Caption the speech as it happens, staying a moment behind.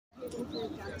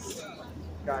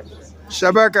Gotcha.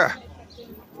 Shabaka,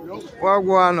 what going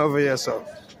on over here, sir?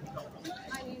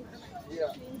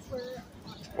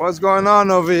 What's going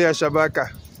on over here, Shabaka?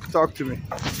 Talk to me.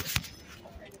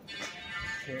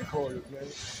 Can't call it, man.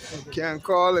 Can't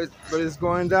call it, but it's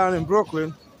going down in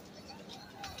Brooklyn.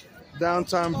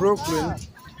 Downtown Brooklyn.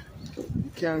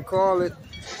 You can't call it.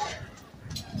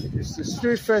 It's the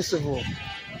street festival.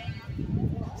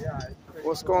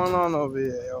 What's going on over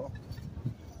here, yo?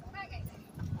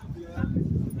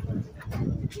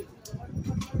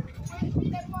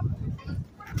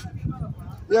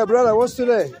 Yeah, brother, what's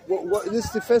today? This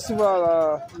is the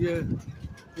festival, Yeah,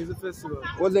 it's a festival.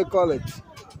 what they call it?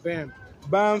 BAM.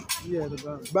 BAM, Yeah, the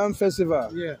BAM. BAM Festival.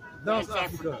 Yeah, Dance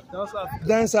Africa. Dance Africa.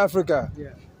 Dance Africa. Yeah.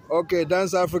 Okay,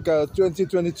 Dance Africa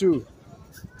 2022.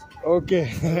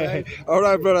 Okay. All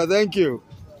right, brother, thank you.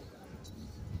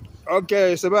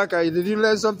 Okay, Sabaka, did you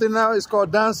learn something now? It's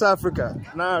called Dance Africa.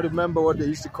 Now I remember what they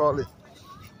used to call it.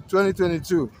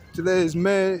 2022. Today is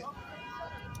May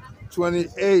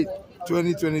 28,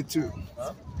 2022.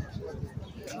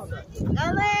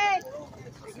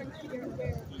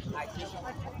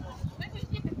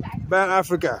 Ban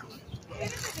Africa.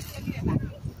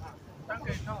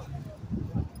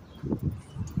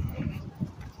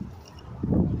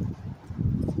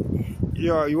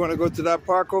 Yo, you want to go to that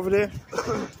park over there?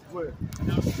 Where?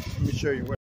 Let me show you.